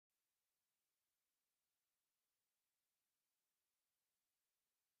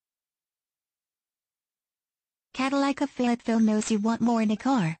Cadillac of Fayetteville knows you want more in a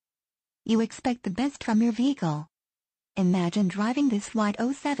car. You expect the best from your vehicle. Imagine driving this white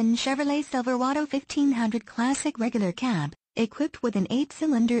 '07 Chevrolet Silverado 1500 Classic regular cab, equipped with an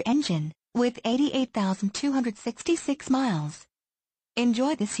 8-cylinder engine, with 88,266 miles.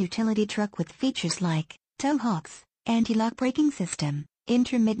 Enjoy this utility truck with features like tow hooks, anti-lock braking system,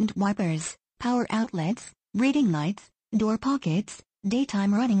 intermittent wipers, power outlets, reading lights, door pockets,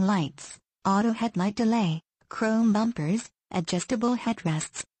 daytime running lights, auto headlight delay, chrome bumpers, adjustable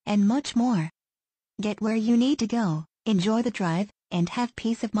headrests, and much more. Get where you need to go, enjoy the drive, and have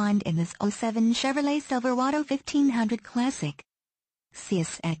peace of mind in this '07 Chevrolet Silverado 1500 Classic. See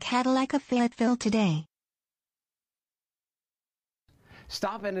us at Cadillac of Fayetteville today.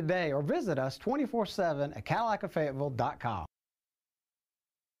 Stop in today or visit us 24/7 at CadillacofFayetteville.com.